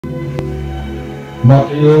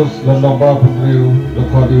Matheus dan Dorbar Putri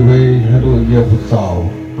Bakhuid.U hadu dia pusau.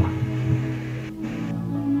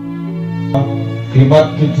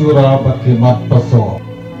 Khmat JURA khmat Paska.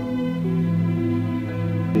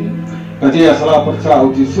 Kaji Iasylla pyrshah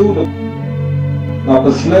uJisu na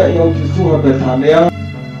pynsleh uJisu Bethania.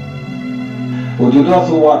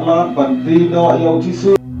 Judas watlat Bethania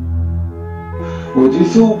uJisu.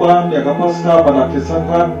 uJisu ban ya Paska pada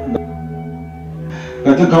synran.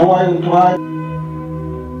 Kaji Khawai Trai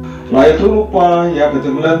Jinglen ya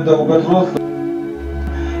Jinglen Petrus.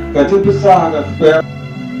 Kaji pisa kper.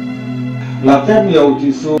 Latem ya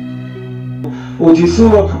uJisu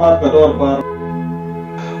khmat Dorbar.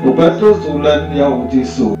 Petrus ulen ya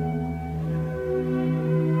uJisu.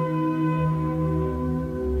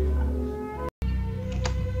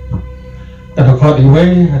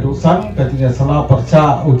 Bakhuid.U hadu sang kaji Iasylla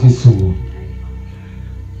pyrshah uJisu.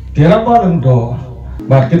 Kira bareng do.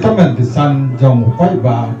 Bat kita mentisan jong upai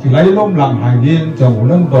ba kilai lom lang hangin jong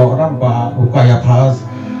uleng do ramba ukaya khas.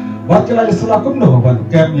 Bat kilai Iasylla kumno ban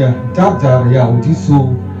kem ya jajar ya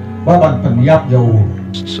uJisu baban pyniap ya.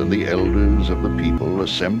 And the elders of the people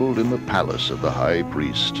assembled in the palace of the high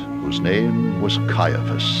priest, whose name was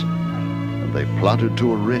Caiaphas, and they plotted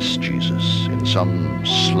to arrest Jesus in some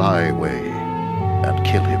sly way and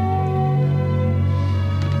kill him.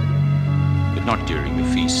 But not during the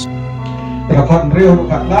feast. Rakon riu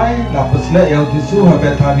rukat lai la pynsleh uJisu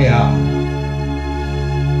Bethania.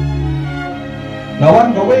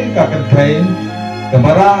 Lawan kawai ka kentrain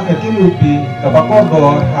kamara ketilupi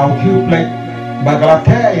kabakogor au plek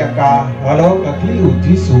bagalathe ya ka halo ka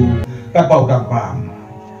uJisu ka baudang.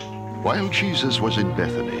 While Jesus was in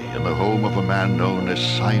Bethany, in the home of a man known as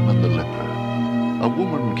Simon the leper, a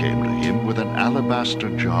woman came to him with an alabaster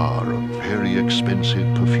jar of very expensive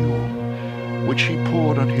perfume, which she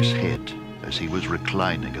poured on his head as he was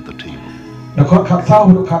reclining at the table. Nakot katsau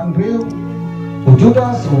rukat riu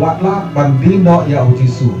Judas watlat bandino ya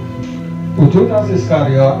uJisu. Judas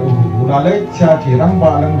Iskariot ulale cha kirang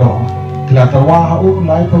balang do kilatawa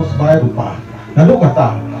ulai pos bai rupa. Lalu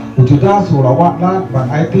kata Judas watlat ban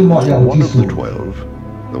aitimo ya uJisu. One of the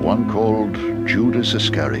 12, the one called Judas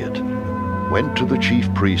Iscariot, went to the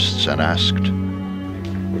chief priests and asked,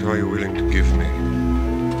 "What are you willing to give me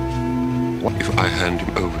if I hand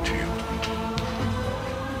him over to you?"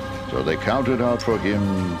 So they counted out for him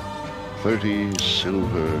 30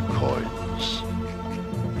 silver coins.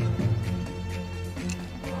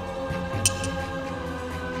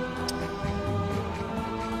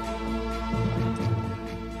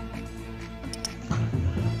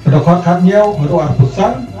 Dokot katnyau doa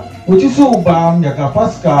pusan uJisu bam ya ka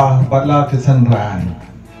Paska batla ke synran.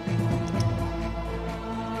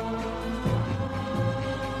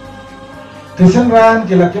 Ke synran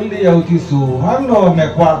kila kili ya uJisu hano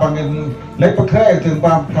me kwa bangin lypa kre jeung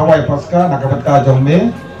bam Khawai Paska na ka batka jong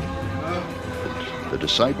me. The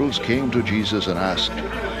disciples came to Jesus and asked,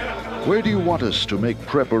 "Where do you want us to make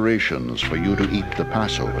preparations for you to eat the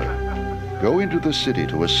Passover?" "Go into the city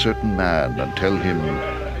to a certain man and tell him,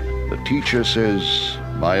 'The teacher says,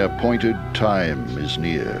 my appointed time is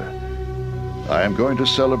near. I am going to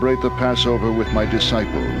celebrate the Passover with my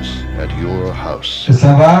disciples at your house.'"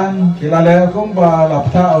 Synran kilale kong ba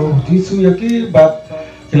lapta uJisu yaki bat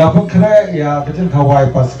kilapon kre ya kajin Khawai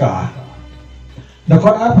Paska.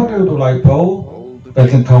 Nakot apa riu do lypa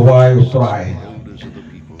kajin Khawai utrai.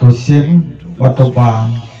 To sim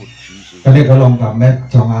watobang kane kalong ka met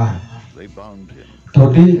jonga.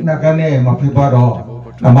 Todi nakane mapibaro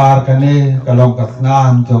namar kane kalong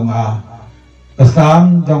kasnan jonga.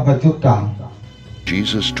 Kasnan jong kajutang.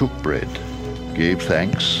 Jesus took bread, gave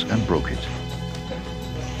thanks, and broke it,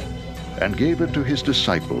 and gave it to his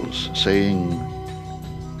disciples, saying,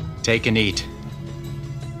 "Take and eat.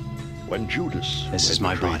 When Judas This is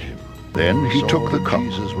my betrayed body." him, then he took the cup,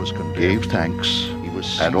 gave thanks,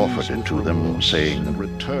 and offered it to them, saying,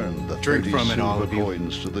 "Return the 30 Drink from it, all silver of you.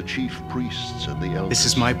 coins to the chief priests and the elders." This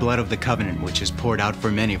is my blood of the covenant, which is poured out for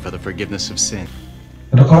many for the forgiveness of sin.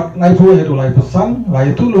 Rakot ngai pu hedu lai pesan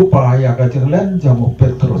lai tu lupa ya ka Jinglen jamu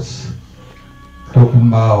Petrus. Token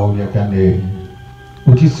mau ya kane.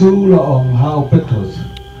 uJisu la ong hau Petrus.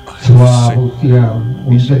 Swa utia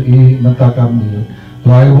unsegi mata kami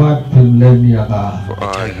laiwat pinlen ya ka. For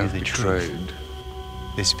I have betrayed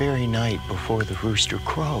this very night before the rooster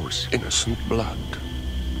crows. innocent blood.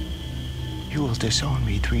 You will disown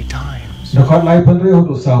me 3 times. Nakot lai penriu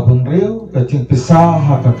du sa penriu ka jingpisa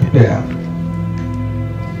ha ka kper.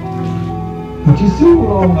 uJisu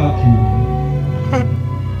la ong aki.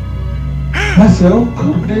 Masel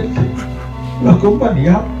kordit la kumpa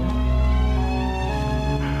niap.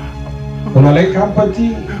 Kalau lekam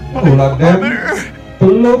pati ulat dem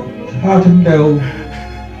peluk hajam deu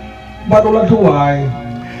bat ulat tuai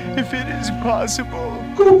If it is possible,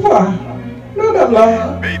 kupa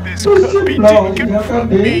nadalah may this cup be no taken ya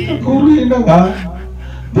from kan me, kuri nanga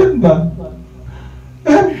benban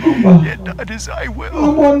kupa yet not as I will,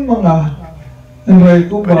 amon mga Andai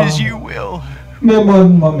but kupa as you will.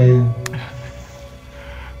 memon mame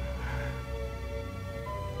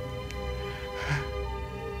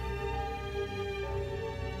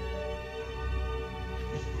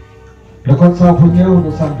Dekat sapunya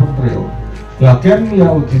urusan penteriu, lakian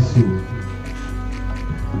ya uJisu.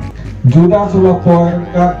 Judas sulah poin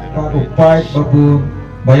kat upai babun,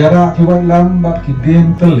 bayara kiwai lambat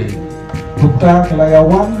kidin teli. Puta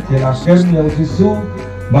kelayawan kilakian ya uJisu,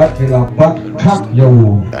 bat kilabat kak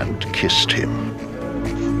yawu. And kissed him.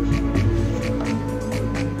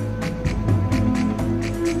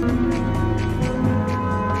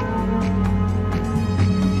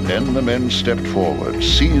 Then the men stepped forward,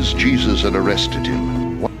 seized Jesus and arrested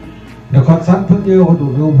him. Dekat sapunya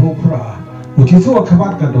udu pra, uJisu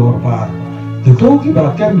khmat ke Dorbar. Jingthoh ki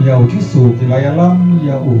balakian ya uJisu kilayalam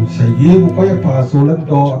ya sayi bukai pasulan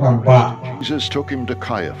do rangpa. Jesus took him to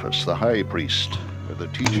Caiaphas, the high priest, where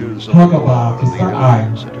the teachers of the Hagaba law and the kisah ai,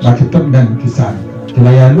 elders sat bagi temen kisan,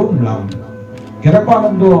 kilayalum lam. Kira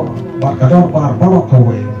panen do, bat kador bar balok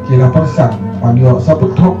Khawai, kira persang, panyo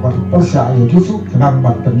sabut thok bat pyrshah uJisu kenang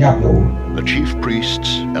bat pyniap yo. The chief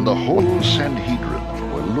priests and the whole Sanhedrin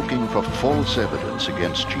were looking for false evidence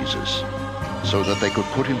against Jesus, so that they could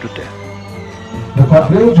put him to death. Dekat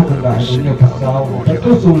beliau juga dah dunia pasal,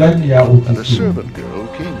 Petrus ulen ya And a uJisu. servant girl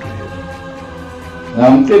came to him.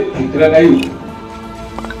 Nampak pikiran ayu.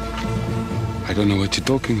 I don't know what you're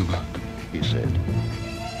talking about. He said,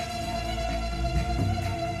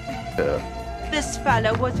 This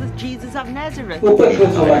fellow was with Jesus of Nazareth. Upet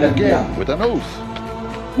kesawadan dia. again with an oath.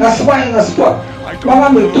 Ngaswai ngaswat.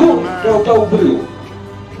 Mangambil tu, kau tahu beliau.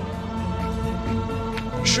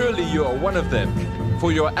 Surely you are one of them,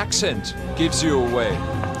 for your accent gives you away.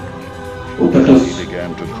 He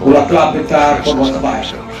began to call Ulat lah pitar curses on pemosbai.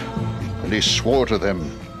 himself, and he swore to them.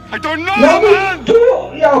 I don't know, Namun tu,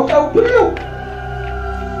 ya tahu beliau.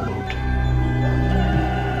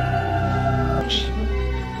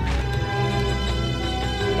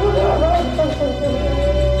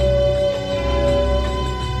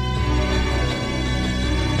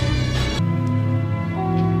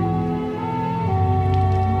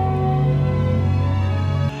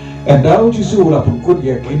 Endau Jisu ulah pungkut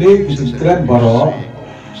ya kini kejengkeran baro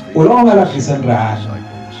ulang ala synran.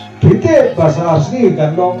 Kita bahasa asli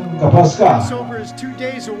kandong ke Paska. Passover is 2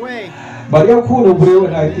 days away. Bariau ku no beriu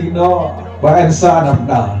na itino ba ensa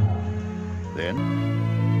anapna. Then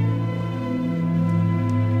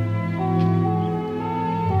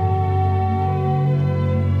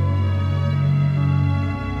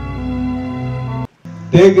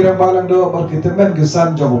Te kira balang do berkitemen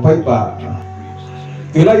kesan jong upai pa.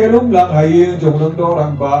 Kila yalum lang hayi jong do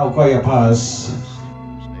orang ba ukai pas.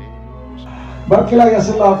 Bakila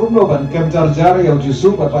Iasylla kumlo ban kem jar ya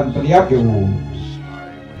uJisu ban pyniap U.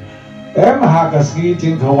 Hakaski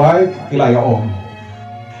jingkhawai kila ya om.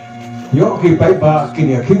 Yo ki pai ba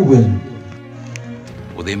kini kiwin.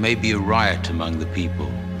 Or there may be a riot among the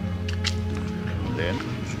people. Then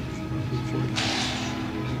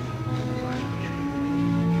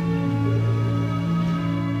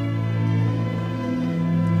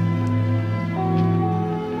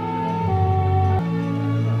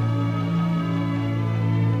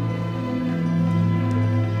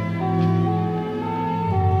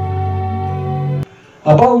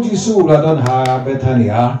Apa uJisu ladon ha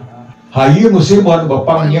Bethania. Hayi musimon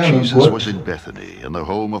bapang yang Jesus lembut. was in Bethany, in the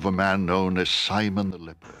home of a man known as Simon the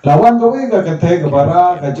leper. Lawan gawe ka kete ka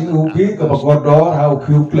bara ka jingupi ka bagodor ha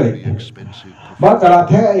ukyuklay. Expensive Ba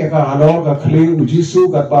kalathe ya ka halo ka khli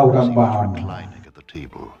uJisu ka pa urang baham. reclining at the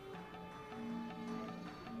table.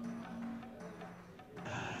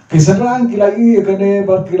 Kisanran kilai ka ne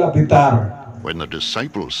bar kila pitar. When the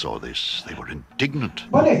disciples saw this, they were indignant.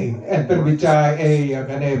 Bale en perbicay ya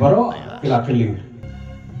ka ne baro kila kili.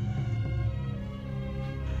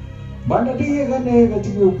 Banda di ka ne ka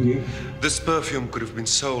jingupi. This perfume could have been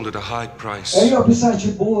sold at a high price, Ayo bisa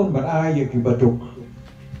cipun ban ay ki batuk.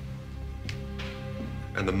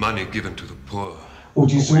 and the money given to the poor.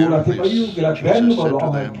 uJisu la ti payu kila kren baro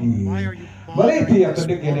amaki. Bale ti ya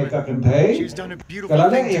kende kene ka kentai. She's done a beautiful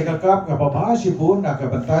Kalane thing. ya kakap ka papa cipun na ka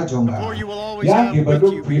banta jonga. Or you will always Ya have ki with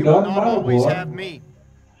baduk you. You will pidon not always barbor. have me.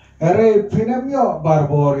 Ere pinamyo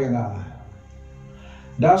barbor nga.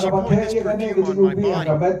 Da She ka poured this pathe ya kane perfume ka on my jingupi body.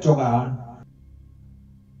 ka bet jonga.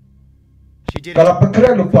 Kalau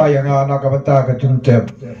pekre lupa yang anak kata ke Jingthoh.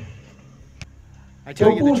 I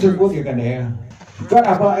tell you Tupu the truth. jemput ya kan ya. Kan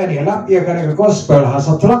apa ini lap ya kan ke gospel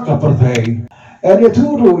hasa terak ke pertai. Ini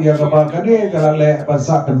turu ya kan kan ini kalau le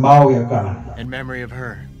bahasa kan mau ya kan. In memory of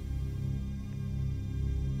her.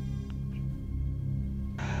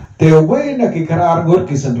 Tewe na kikarar gur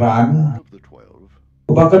kisenran. Of the 12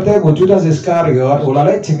 Ubakate mo Judas Iscariot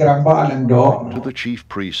ulale cingkrang ba alang do. to the chief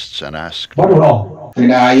priests and asked, Baru lo.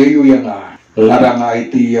 Pinayo yu yang ah. Larang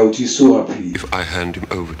ITHUH Jisu api. If I hand him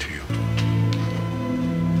over to you,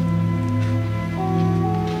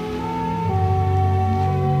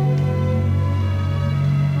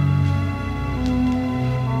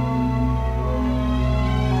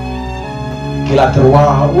 Kila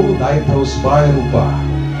terwahau dai terus bayar upah.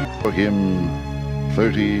 for him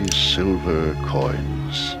 30 silver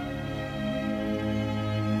coins.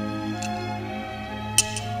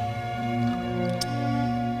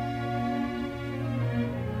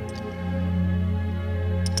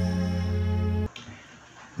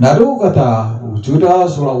 Naru kata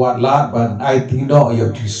Judas ulawat lat ban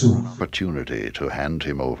ITHUH Jisu. Opportunity to hand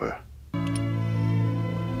him over.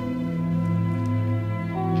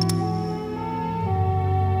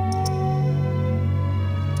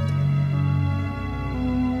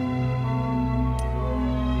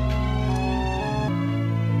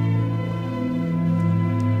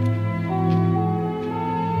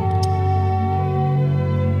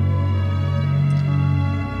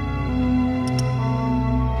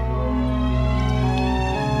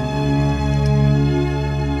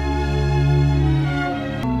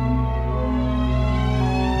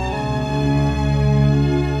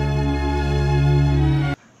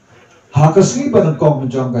 Hakasri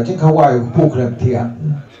banangkong jong ka jingkhawai pukram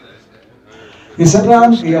tian.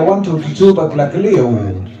 Isarang iawan tu Jisu baglakaliu.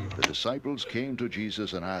 The disciples came to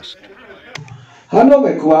Jesus and asked, Hano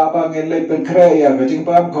me kuwa ba ngin lypa ya ka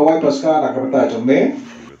jingpam Khawai Paska na kapata jomne.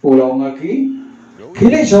 Ulong aki.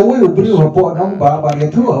 Kini sawi ubri hapo nong ba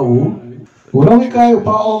iathuh. Ulong ikai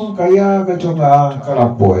paong kaya ka jonga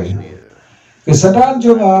kalapoy. Kesadaan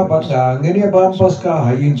jonga banda ngini bam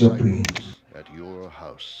Paska hayin jopi. at your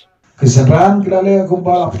house. Kesadaan kilale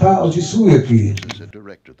kumpal apta uJisu yaki. Jesus had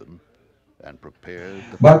directed them and prepared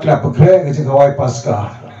the Bakla pekre ka jingkhawai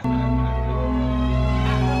Paska.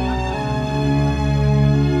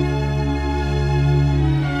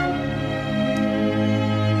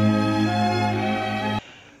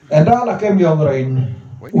 Enda la kem yong rain.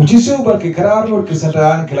 uJisu berkikarar nur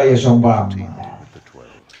kesadaan kilaya sombam. with the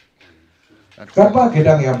 12. Karpa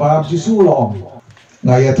kedang ya bab Jisu long.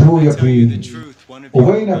 Ngaya tru ya pri.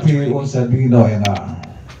 Uway na pri unsa bino ya nga.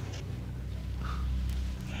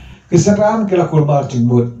 Kesadaan kila kulmar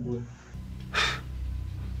jingbut.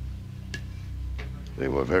 They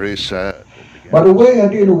were very sad and began, But uway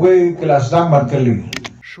adi uway kila sedang man kali.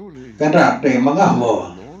 surely, Kanda te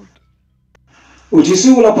mangahmo. Lord,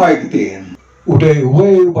 uJisu la pai kitin. Uday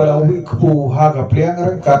uway bala uwi kupu haga pliang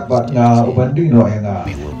rangkat bat nga ubandino ya nga.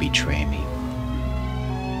 He will betray me.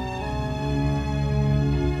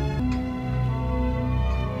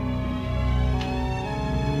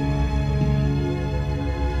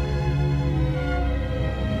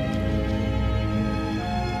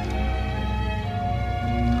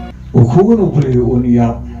 Ukun upri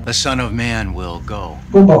uniap. The Son of Man will go,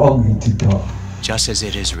 Kumba ong Jingthoh. just as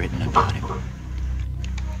it is written about him.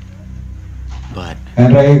 But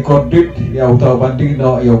Enrai kodit ya utau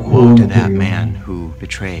bandino ya woe ukun to that upri. man who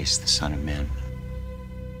betrays the Son of Man.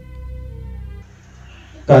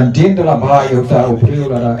 Kan jin dalam bahaya utau upri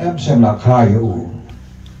ulara sem la khayu.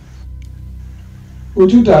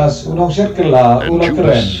 Judas unong set kela and ula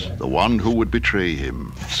keren. Judas, the one who would betray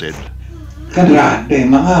him, said, Kanra de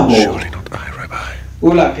mangabo. surely not I, Rabbi.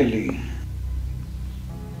 Ula keli.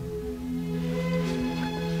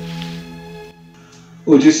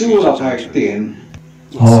 uJisu la pai tin.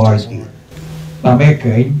 Hoi. La me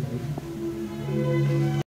kai.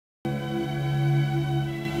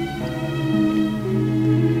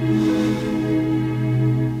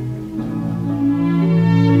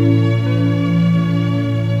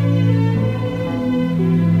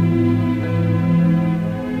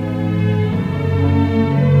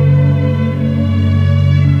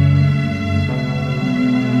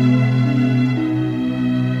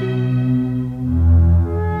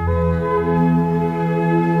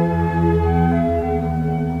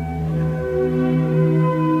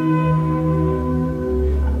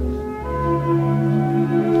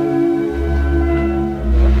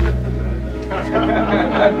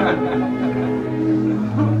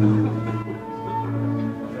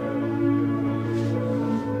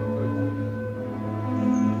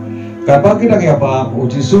 Kapag kinangyabang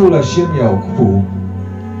uJisu la sim yaw kupu.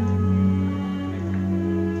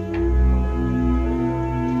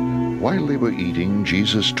 While they were eating,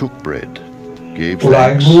 Jesus took bread, gave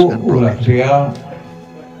Ulay thanks mo and broke it, ulakriya.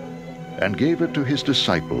 and gave it to his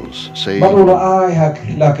disciples, saying, Marula ay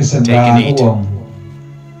laki Take and sandaan eat. uang.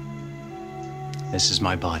 This is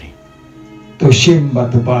my body. To sim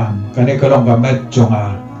batupang kanikalong gamet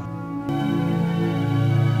jonga.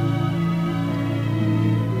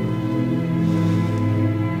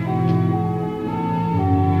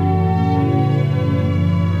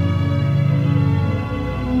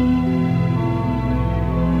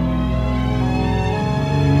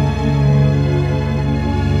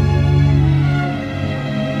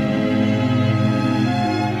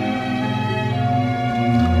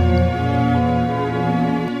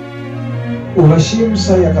 Ulasim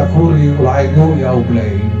saya kakuri ulay ngo yaw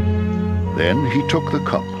play. Then he took the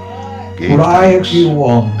cup, gave Ulay thanks, ki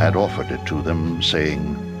uang. and offered it to them, saying,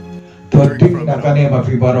 Tutik na kani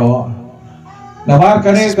mapibaro. Namar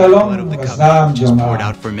kani This is the blood kalong of the kasnam covenant, which is poured jonga.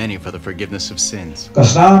 out for many for the forgiveness of sins.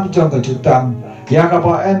 Kasnam jong kajutang. Ya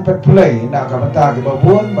kapa en pet play na kamata ki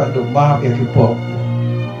babun bandung mahap ya kipok.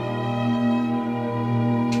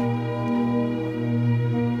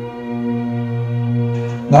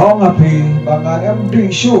 Naong api bangan MD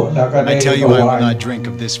syu na I kani tell you, I will kawai. not drink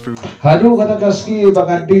of this fruit. Hadu kata kaski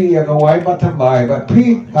bangan di ya kawai matamay bat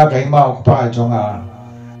pi hakai mau pa jonga.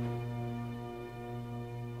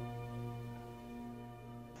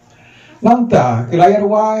 Langta kilayar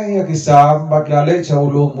wai ya kisam baglale sa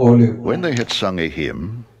ulong olive. When they had sung a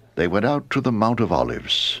hymn, they went out to the Mount of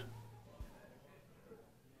Olives.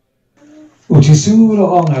 uJisu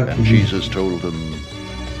loong And haki. Jesus told them,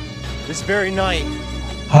 This very night,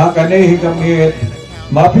 Hakane hikamit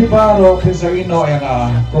mapiparo kinsa ino yang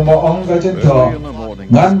kumoong ka Jingthoh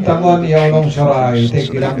ngan tangon yaw nong saray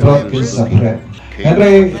tekilang brot kinsa pret.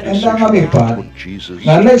 Henry endang amipat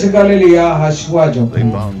nganlay sa Galilea haswa jong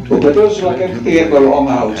Petrus wakeng tiyan balong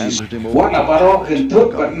uJisu. Wala paro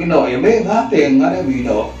kintut pag ino yame ngate ngane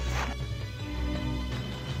mino.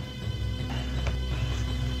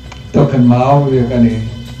 Token mau ya kani.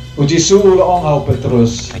 uJisu loong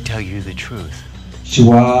Petrus. I tell you the truth.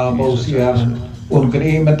 Siwa mau siya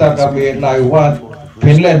unkri mata kami laiwat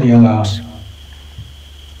pinlen yang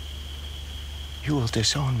You will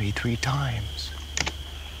disown me 3 times.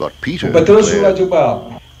 but Peter Petrus sudah declared, coba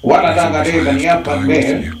wala na ngade kanyapan me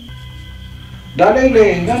dalay le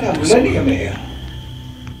ngana mulani kami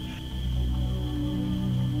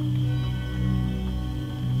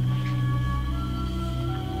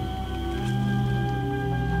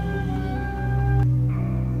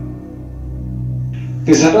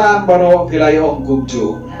Kisaran baro kilayong gubju.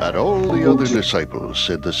 and all the other disciples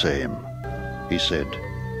said the same. He said,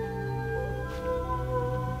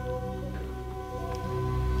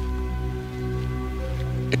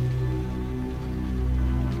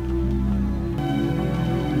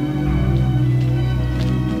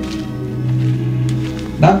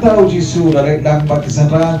 Nanta uJisu lalay lang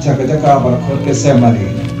pagkisanran sa kajaka barakot kesemani.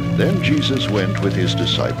 Then Jesus went with his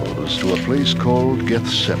disciples to a place called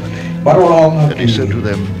Gethsemane, Barolong and he said to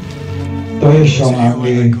them, Toy siyong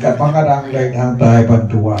angli kapangarang lay ang tayo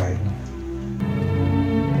pantuway.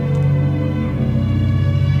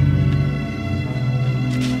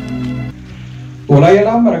 Ulay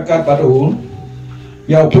alam mereka baru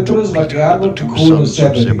yaw Petrus bagyano the 2 tukulu sons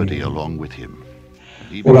of Zebedee. Zebedee along with him.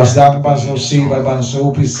 He Ulas began dang pansusi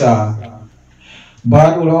bansu pisa.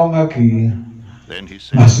 Ban ulong aki Then he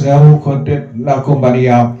said, mas ngaru kontet lakum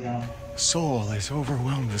baniyap. Soul is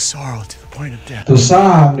overwhelmed with sorrow to the point of death.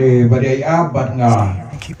 Tusam ni badai abad nga.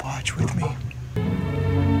 And keep watch with me.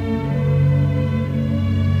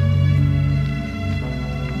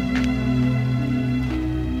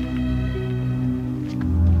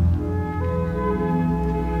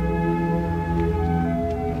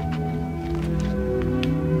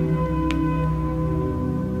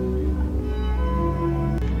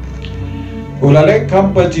 Ulalay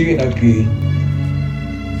kampaji nagi.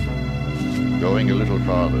 Going a little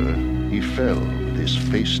farther, he fell with his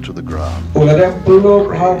face to the ground. Ulalay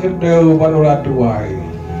pulok hakin daw banulatuay.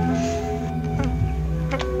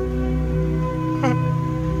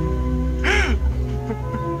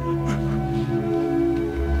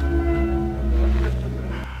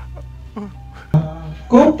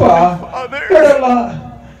 Kupa, adalah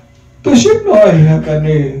tusim noy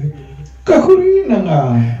hakani kakurina nga.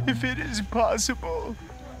 If it is possible,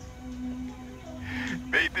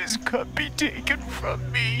 may this cup be taken from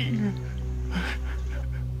me.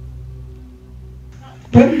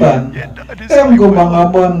 Penban, em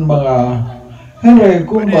gumangamon mga henry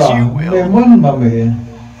kumba lemon mami.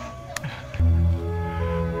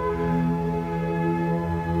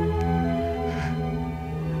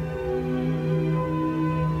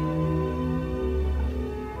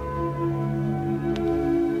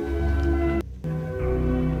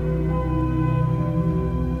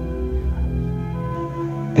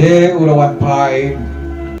 lain.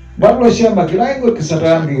 Baru siya maglaingot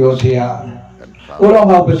kesadaan giyotia. Ulang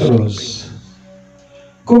hau Petrus.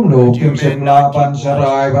 Kumno kim semla pan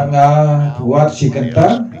sarai ban nga buat si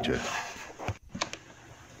kentang.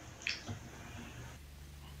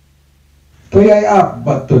 Tuyay up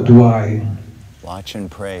bat tutuay. Watch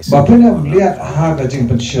and pray. Bapena melihat haga jing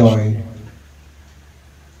pensyoy.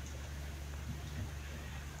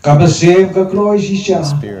 Kabesim ke kloy sisya.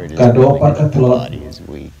 Kadopar ke telot.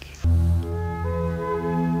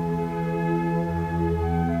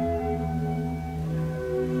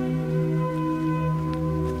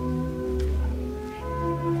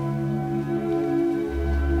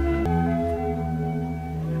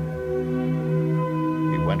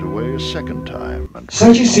 Second time and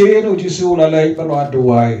Saji sin uJisu lalay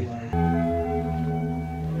panuaduay.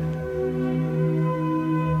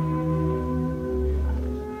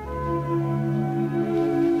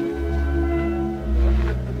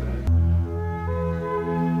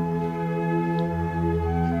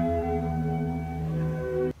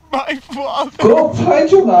 My father. Kau fai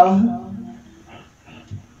juga.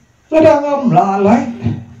 Kadang lalay.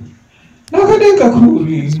 Nakadeng ka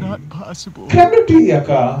kuri. It's not possible Kenapa dia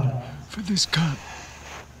ka? for this cup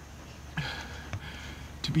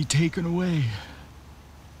to be taken away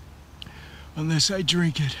unless I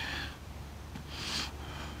drink it.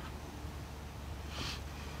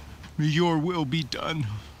 May your will be done.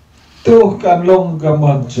 Tuh kan long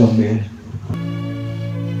gamag jome.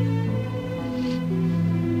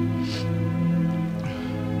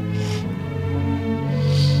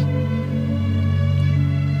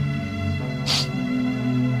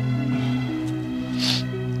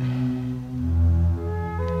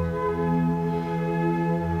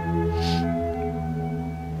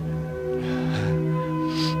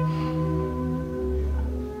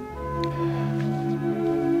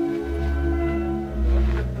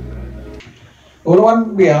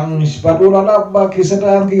 Uluan biang sepatulala bagi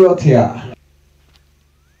sedang kiyotia.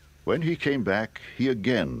 when he came back, he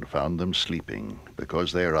again found them sleeping,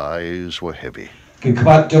 because their eyes were heavy.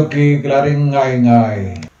 Khmat joki glaring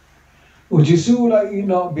ngai. uJisu la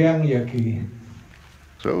ino biang yaki.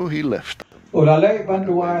 So he left them. Ulalay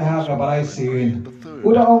panduay ha kabalay sin.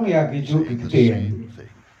 Udaong yaki ju kikitien.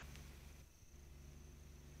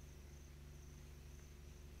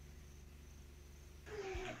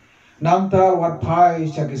 Namtar wat pai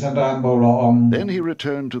sakisandan bawlaong. Then he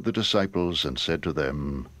returned to the disciples and said to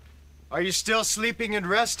them, Are you still sleeping and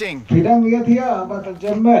resting? Pidang iathuh batal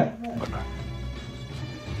jamet.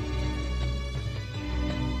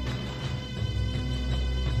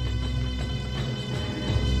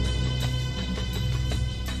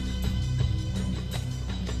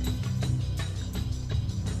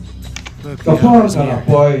 Kapor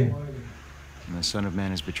kalapoy. The Son of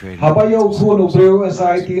Man is betrayed. Habayaw kuno breu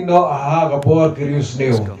SIT no aha kapor kirius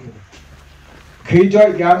neo.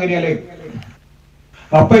 Kijoy yang inilik.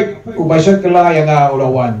 Apik ubasat kala yang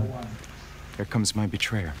ulawan. Here comes my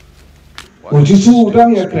betrayer. uJisu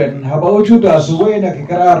udang yakren habaw Judas suwe na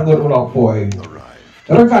kikarar ngur ulapoy.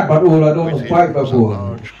 Rekat bat ula don upai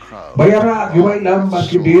babur. Bayara giwai lam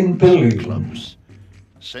makidin teli.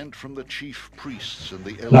 Sent from the chief priests and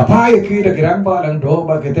the Lapai kita kirang ba lang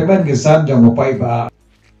Dorbar ketemen kesan jang upai ba.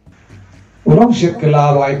 Ulong syet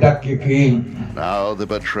kelalo ay dak yakin. Now the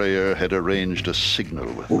betrayer had arranged a signal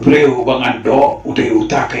with them. Upleo bang ando ute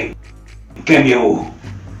utake. Kemyo.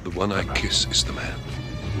 The one I kiss is the man.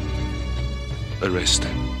 Arrest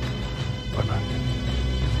him.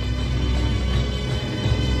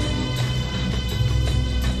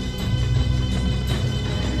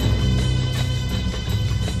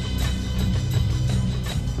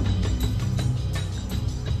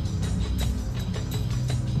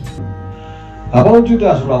 Habaw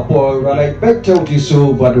Judas lapoy walay betchaw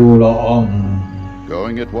Jisu padulong.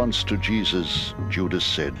 Going at once to Jesus, Judas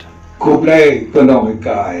said, Kublay kanong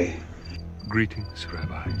ikay. Greetings,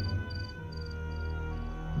 Rabbi.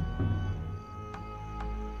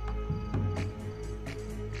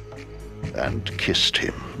 and kissed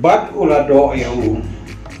him. Bat ulado yaw.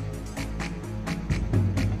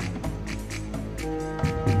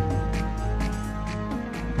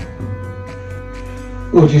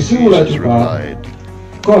 uJisu la Jesus juga. replied,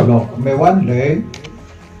 Kono mewan le.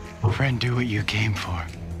 Friend, do what you came for.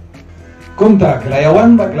 Kumta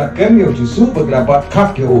kelayawan baglakem uJisu baglabat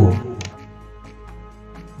kak yaw.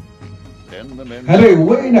 Then the men Hari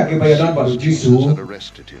uwe na kibayanan baru Jisu. had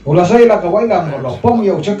arrested him. Ula saya la kawai lang ngolo pom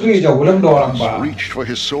yaw cakri jaw ulang dorang ba. Reached for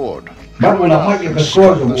his sword. Bat ulang mai yang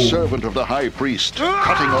kesor The jaw. servant of the high priest,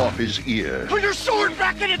 cutting off his ear. Put your sword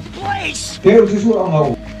back in its place! Dia uJisu ang ngau.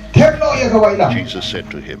 Tekno ya kawai lang. Jesus said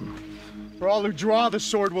to him, For all who draw the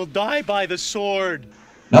sword will die by the sword.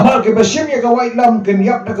 Namal ke basim ya kawai lam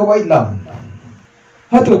kenyap na kawai lam.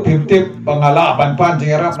 Hatu pimtip pangalaban pan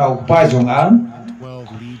jingarap na upay jongan.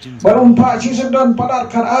 Barumpa sisendan padar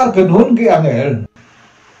karar kenhun ke angel.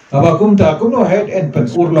 Abakum ta kumno head and pen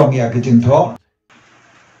urlong ya ke Jingthoh.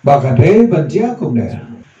 Bakadre banjia kumne.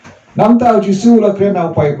 Nam tau Jisu la kena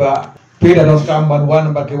upay ba. Pida don kamban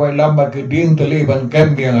wan ba ke wai lam ba ke ding teli ban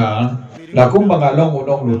kem dia lakum bangalong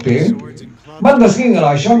unong lute. Man gasing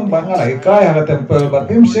ala syang ban ngalai kai ha tempel ba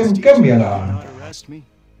tim sem kem dia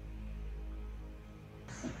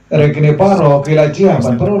Rekene paro kila jia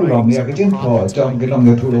ban perulong ya ke Jingthoh jong gelong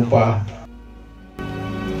ya lupa.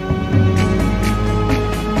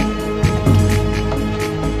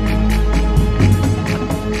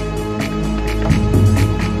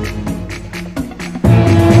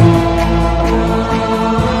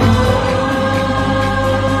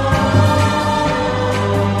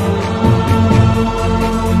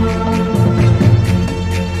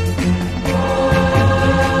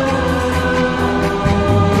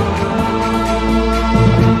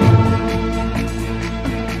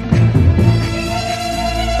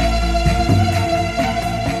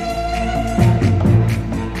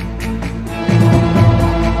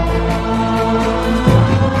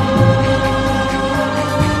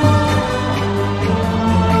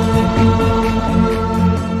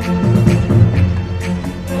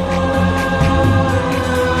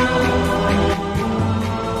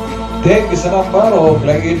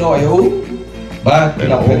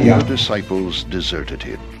 Then all the disciples deserted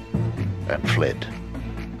him and fled.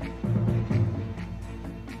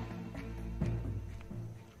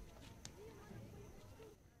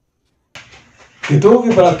 Ito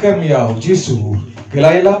kipalakem yaw Jisu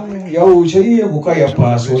kilailang yaw siya bukaya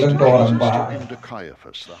pa sulang dorang pa.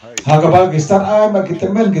 Hagabag istan ay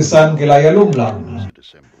makitemen kisan kilayalum lang.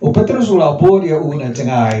 O Petrus ulapo dia una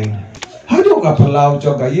cengay. Hado ka palaw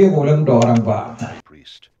jong kayeng ulang dorang pa.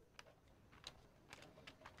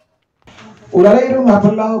 Ulalay rung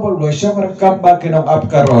hapalaw pag siya merekap ba kinong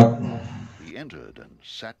apkarot.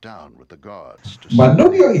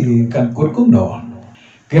 Bandog yaw kan kurkung no.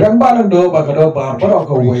 Kirang balang do baka Dorbar para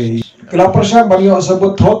Khawai. Kila pyrshah banyo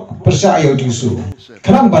sabut hok pyrshah ayo Jisu.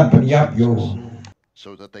 Kirang ban pyniap yo.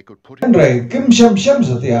 Andre kim syam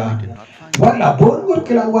setia. Wala bongur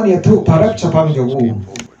kila wan iathuh parap sapang yo.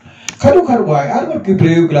 Kadu Khawai arbar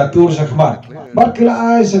kper kila tur sa khmat. Bar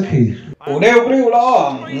kila ay sakhi. Uneu priu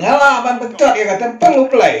lo ngala ban betot ya kata perlu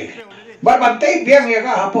play. Bar bantai biang ya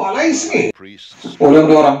ka hapo alai sini. Ulang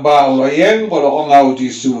dorang ba ulayeng bolo ongau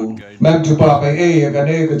Jisu. Magjupa pa ya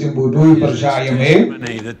kane kecimbudui pyrshah ya me.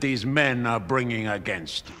 That these men are bringing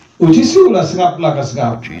against you. uJisu la sengap la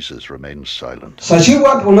kasengap. Jesus remained silent.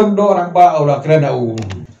 Sasiwat ulang dorang ba ula krena u.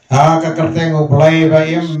 Ha kakerteng u play ba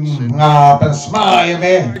im nga pensma ya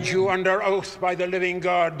me. You under oath by the living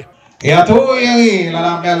God. Iathuh yang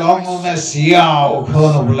la melong mesia u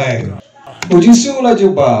kono play. uJisu la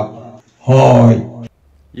jubab. Hoi.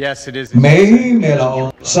 Yes, it is. May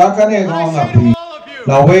melao sakane ngong api.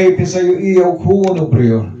 Lawe pisayo iyo kuno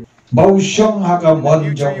brio. Bau syong haka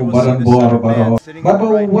mon jong baran bor baro.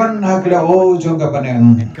 Bau wan hakla o jong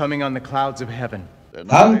kapaneng. Coming on the clouds of heaven.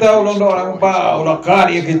 Ang tao long dorang ba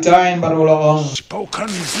ulakan ya kitain barulong. Spoken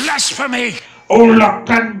blasphemy.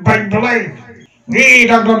 Ulakan Bible. Ni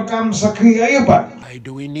dang don kam sakhi ayo pa.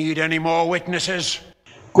 Do we need any more witnesses?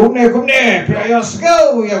 Kumne piayos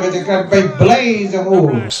go ya kejekan Bible jamu.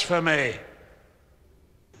 Blasphemy.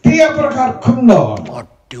 Dia perkar kumno. What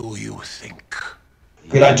do you think?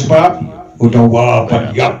 Kila cepat udah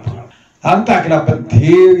wapan yap. Anta kila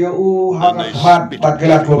pentil ya hang khmat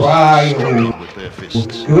pakela Khawai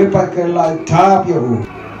Kue pakela tap ya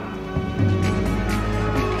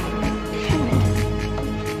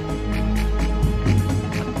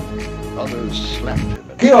Others slapped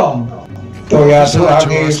him. Kiong toya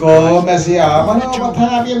suangi ko mesia mana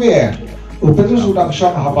matap ya be. Petrus sudah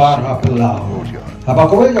syam habar hapelau. Apa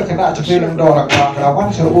kowe ka kena cepilang dorang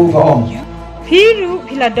kawan seru kaong. Piru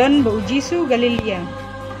piladon ba uJisu Galilea.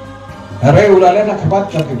 Hare ulale na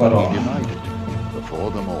khmat kaki baro. Before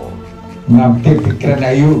them all. Ngamti pikiran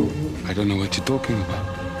ayu. I don't know what you're talking about,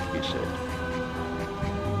 he said.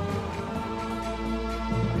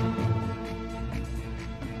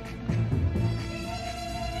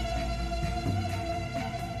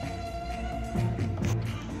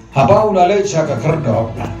 Haba ulale chaka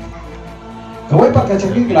kerdok. Kawai pakai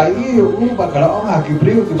caklik lagi bakal orang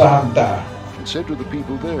kibriu kibahanta. Said to the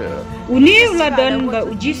people there. Uni uladon ba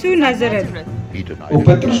uJisu Nazareth.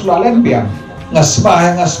 Petrus ulalen biang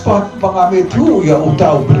ngaspot pangamitu ya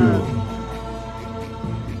utau brio.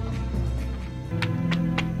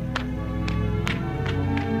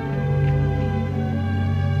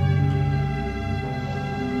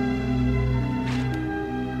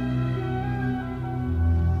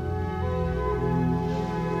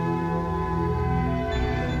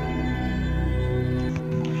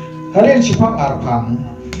 Kalian sipang arpang.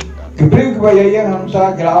 Keberi kebayang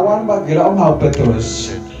hamta gilawan ba gilawan hau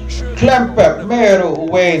Petrus. Klempet meru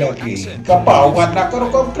uwe lagi. Kapawan nak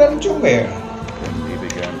kerokon klem cumer.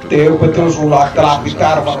 Teu Petrus ulah telah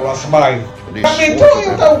pikar bahwa semai. Kami itu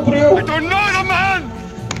yang tahu beliau. I don't know the man!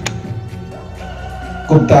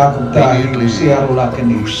 Kumta usia ulah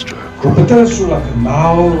kini. Petrus ulah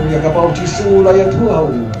kenal ya kapau Jisu lah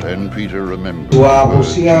iathuh. Then Peter remembered Dua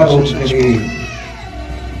usia kini.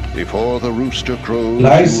 Before the rooster crowed,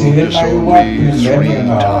 Lai you will sihir disown lai me wap 3 pilem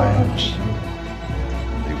times.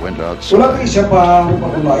 He went Ulah outside siapa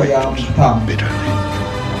rumah ulayam tam. bitterly.